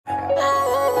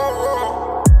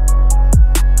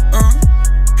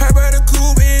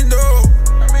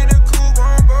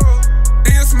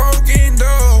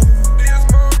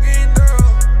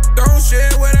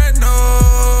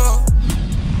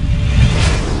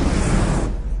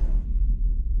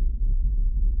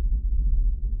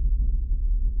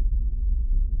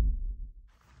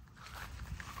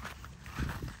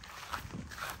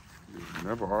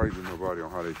argue with nobody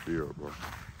on how they feel, bro.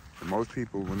 And most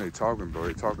people, when they talking, bro,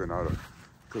 they talking out of,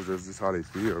 because that's just how they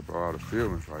feel, bro, out of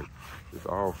feelings. Like, it's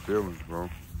all feelings, bro.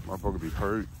 Motherfucker be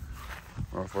hurt.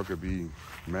 Motherfucker be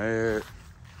mad.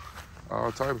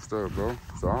 All type of stuff, bro.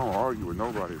 So I don't argue with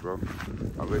nobody, bro.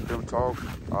 I let them talk.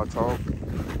 I talk.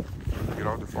 Get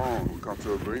off the phone. We come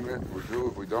to agreement. We do.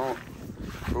 If we don't,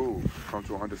 cool. Come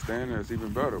to an understanding. It's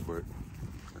even better. But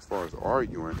as far as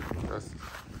arguing,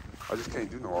 I just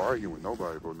can't do no arguing with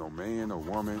nobody, bro. No man, no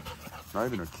woman, not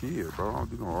even a kid, bro. I don't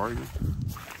do no arguing.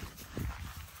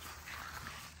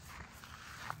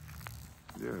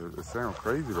 Yeah, it sounds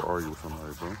crazy to argue with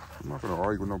somebody, bro. I'm not gonna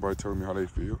argue with nobody telling me how they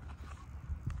feel.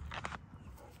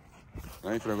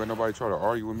 I ain't finna let nobody try to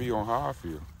argue with me on how I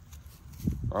feel.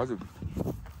 I'll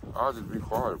just be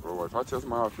quiet, bro. Like, if I tell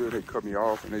somebody how I feel, they cut me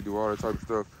off and they do all that type of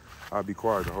stuff, I'll be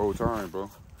quiet the whole time, bro.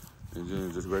 And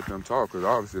then just let them talk, because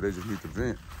obviously they just need to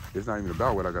vent. It's not even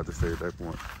about what I got to say at that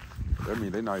point. That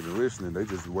means they're not even listening. They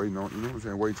just waiting on, you know what I'm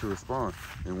saying, waiting to respond.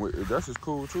 And that's just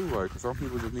cool too, like, 'cause some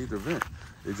people just need to vent.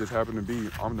 It just happened to be,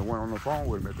 I'm the one on the phone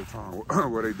with them at the time,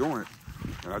 what they doing.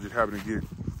 And I just happen to get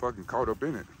fucking caught up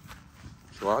in it.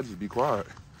 So I just be quiet.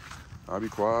 I'll be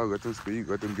quiet, let them speak,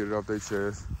 let them get it off their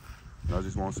chest. And I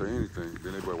just won't say anything.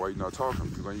 Then they be like, why you not talking?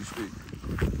 Because when you speak.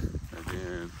 And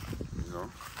then, you know,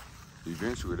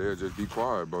 eventually they'll just be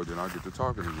quiet, bro. Then I get to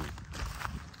talking again.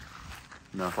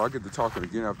 Now, if I get to talking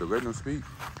again after letting them speak,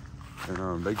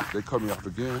 and they cut me off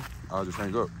again, I'll just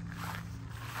hang up.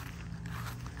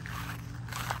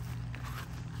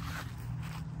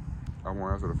 I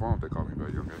won't answer the phone if they call me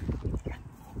back. You okay?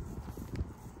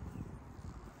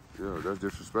 Yeah, that's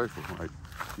disrespectful. Like,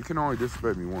 you can only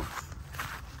disrespect me once.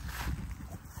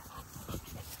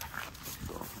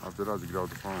 So after that, I just get off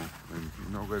the phone and, you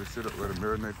know, let it sit up, let it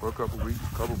marinate for a couple weeks,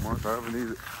 couple months, however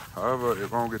needed. However,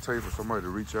 if I don't get tape for somebody to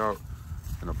reach out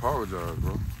and apologize,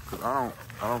 bro. Cause I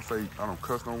don't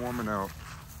cuss no woman out.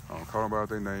 I don't call nobody out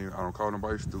their name. I don't call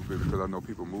nobody stupid, because I know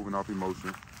people moving off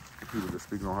emotion. And people just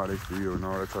speaking on how they feel and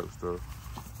all that type of stuff.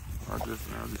 I just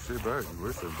sit back and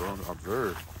listen, bro,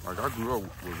 observe. Like, I grew up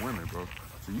with women, bro.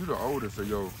 So you the oldest of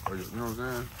your, you know what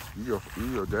I'm saying? You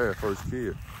your dad's first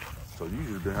kid. So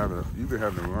you've been having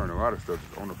to learn a lot of stuff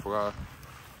on the fly.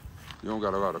 You don't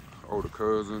got a lot of older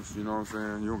cousins, you know what I'm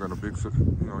saying? You don't got no big sister,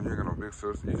 you know, you ain't got no big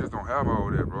sister. You just don't have all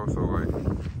that, bro. So, like,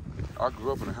 I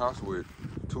grew up in a house with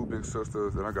 2 big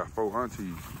sisters and I got 4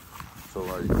 aunties. So,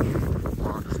 like,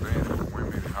 I understand the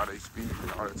women and how they speak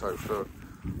and all that type of stuff.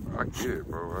 I get it,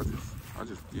 bro. I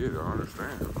just get it. I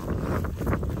understand, bro.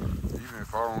 Even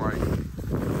if I don't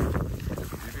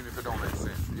even if it don't make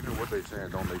sense, even what they saying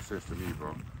don't make sense to me,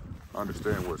 bro. I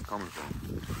understand where it's coming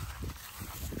from.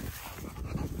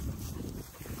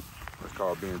 That's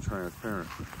called being transparent.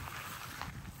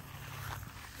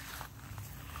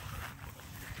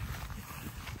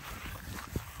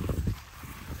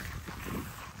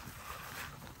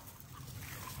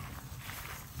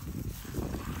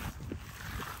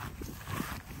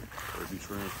 Be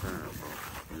transparent, bro.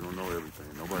 You don't know everything.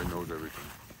 Nobody knows everything.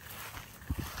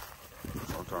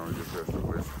 Sometimes you just have to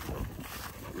listen, bro.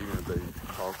 Even if they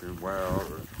talking wild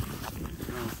or, you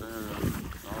know what I'm saying,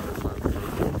 all that type of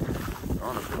stuff.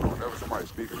 Honestly, whenever somebody's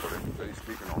speaking, but they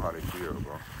speaking on how they feel,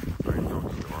 bro. There ain't no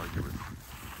need to argue with it.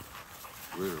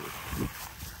 Literally.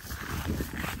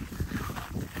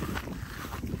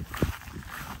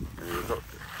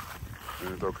 And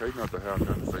it's okay not to have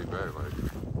nothing to say back. Like,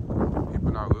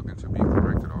 people not looking to be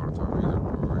corrected all the time either,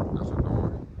 bro. Like, that's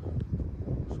annoying.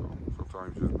 So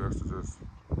sometimes it's just best to just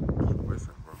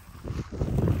listen, bro.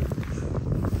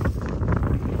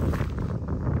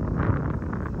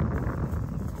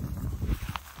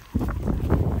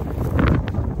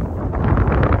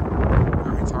 How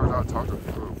many times I talk to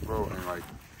people, bro, and like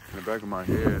in the back of my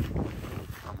head,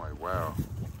 I'm like, wow,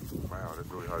 that's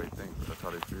really how they think. That's how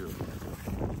they feel.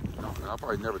 You know, and I'll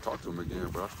probably never talk to them again,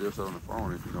 but I still sit on the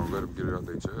phone if you don't let them get it off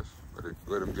their chest.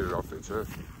 Let them get it off their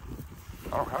chest.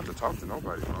 I don't have to talk to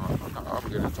nobody, bro. I'm not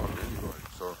obligated to talk to anybody.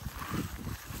 So,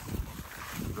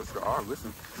 just I'll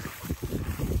listen.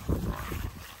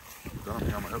 That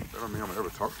don't mean I'm gonna ever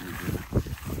talk to you again.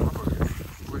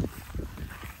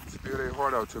 Spill their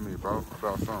heart out to me, bro,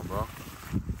 about something, bro.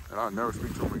 And I'll never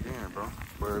speak to them again, bro.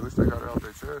 But at least they got it off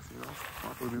their chest, you know.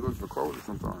 I'm supposed to be looking for closure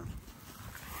sometimes.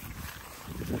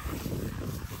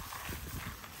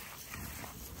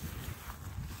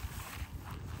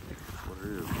 That's what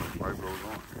it is, man. Life goes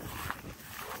on.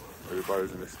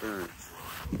 Everybody's an experience.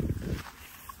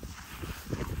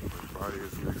 Everybody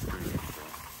is an experience, bro.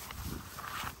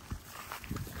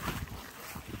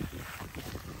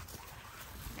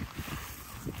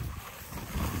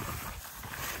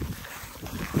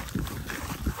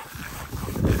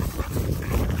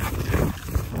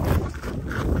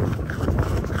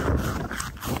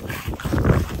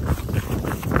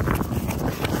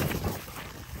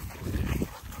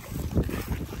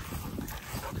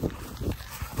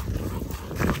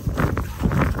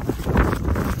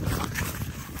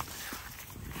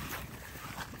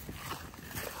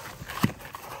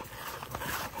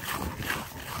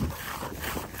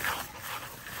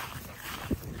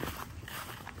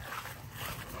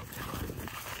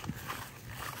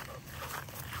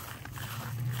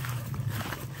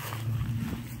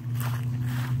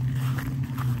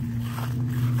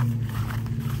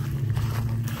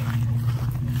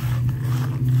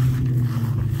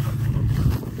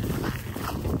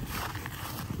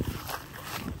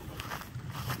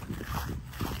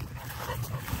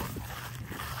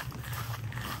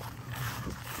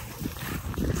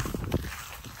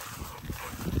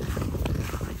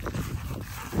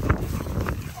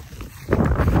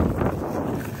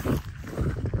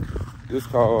 This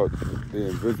called the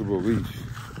invisible leash.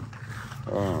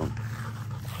 I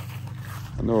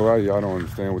know a lot of y'all don't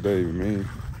understand what they even mean,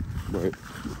 but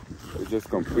it's just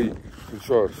complete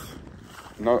trust.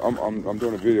 No, I'm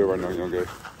doing a video right now, young guy.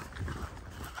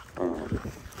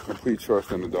 Complete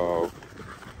trust in the dog.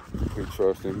 Complete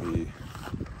trust in me.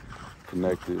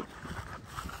 Connected.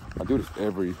 I do this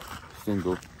every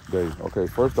single day. Okay,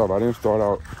 first off, I didn't start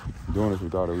out doing this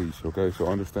without a leash. Okay, so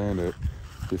understand that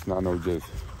it's not no just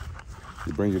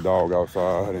you bring your dog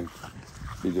outside and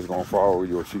he just gonna follow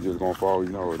you or she just gonna follow you.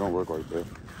 No, it don't work like that.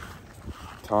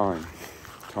 Time.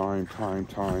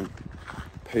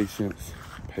 Patience.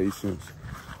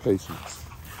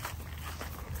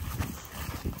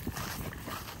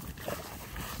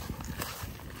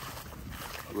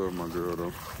 I love my girl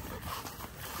though.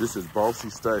 This is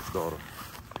Bossy Stack's daughter.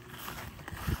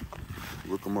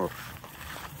 Look them up.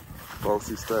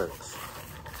 Bossy Stacks.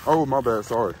 Oh, my bad,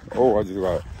 sorry. Oh, I just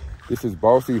lied. This is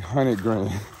Bossy 100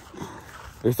 grand.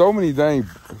 There's so many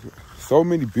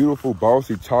beautiful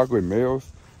Bossy chocolate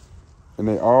males. And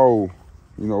they all,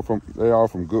 you know, they all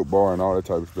from Good Bar and all that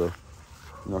type of stuff.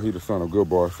 You know, he the son of Good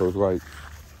Bar, so it's like,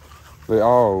 they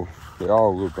all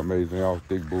look amazing. They all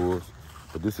thick bulls.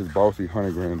 But this is Bossy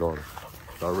 100 grand daughter.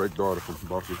 Direct daughter from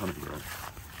Bossy 100 grand.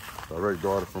 Direct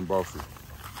daughter from Bossy.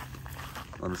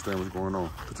 Understand what's going on.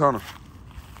 Katana,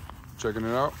 checking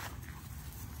it out?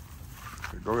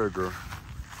 Okay, go ahead, girl.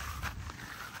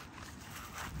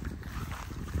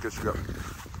 Catch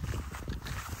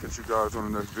you guys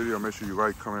on the next video. Make sure you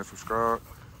like, comment, subscribe.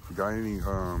 If you got any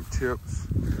tips,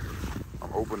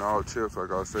 I'm open to all tips.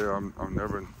 Like I said, I'm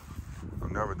never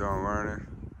done learning.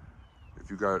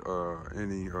 If you got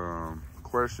any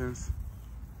questions,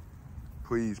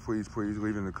 please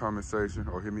leave in the comment section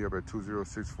or hit me up at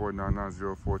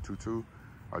 206-499-0422.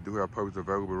 I do have PUPPES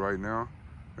available right now.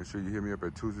 Make sure you hit me up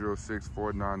at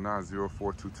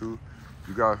 206-499-0422.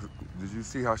 You guys, did you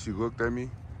see how she looked at me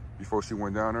before she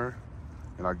went down there?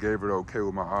 And I gave her the okay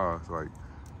with my eyes. Like,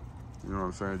 you know what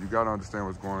I'm saying? You gotta understand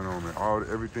what's going on, man.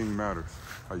 Everything matters.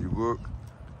 How you look,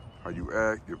 how you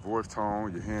act, your voice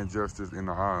tone, your hand gestures, in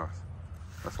the eyes.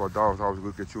 That's why dogs always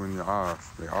look at you in your eyes.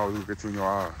 They always look at you in your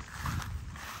eyes.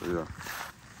 So yeah,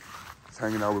 just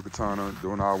hanging out with Katana,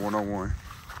 doing our one-on-one.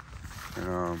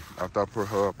 And after I put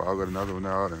her up, I'll let another one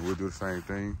out and we'll do the same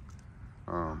thing.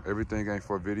 Everything ain't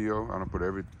for video. I don't put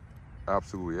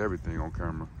absolutely everything on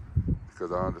camera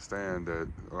because I understand that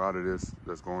a lot of this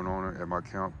that's going on at my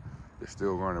camp is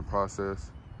still a learning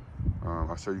process.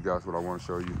 I show you guys what I want to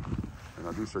show you, and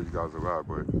I do show you guys a lot,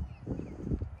 but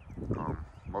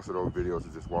most of those videos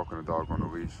are just walking a dog on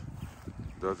a leash.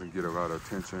 Doesn't get a lot of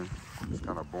attention. It's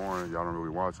kind of boring. Y'all don't really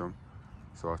watch them.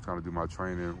 So I was trying to do my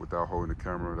training without holding the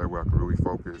camera. That way I can really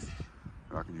focus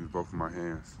and I can use both of my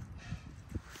hands.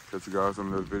 Catch you guys on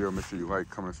another video. Make sure you like,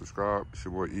 comment, subscribe. It's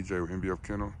your boy EJ with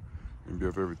nbfkennel,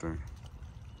 nbf everything.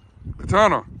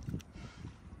 Katana,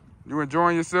 you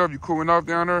enjoying yourself? You cooling off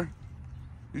down there?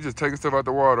 You just taking stuff out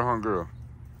the water, huh, girl?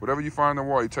 Whatever you find in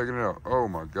the water, you taking it out. Oh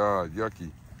my God,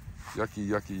 yucky.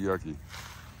 Yucky.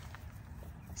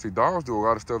 See, dogs do a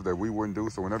lot of stuff that we wouldn't do.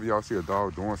 So whenever y'all see a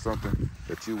dog doing something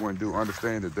that you wouldn't do,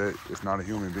 understand that it's not a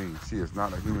human being. She is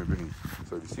not a human being.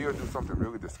 So if you see her do something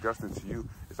really disgusting to you,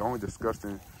 it's only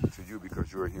disgusting to you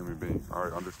because you're a human being. All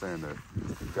right, understand that.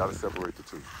 You gotta separate the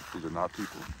two. These are not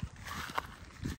people.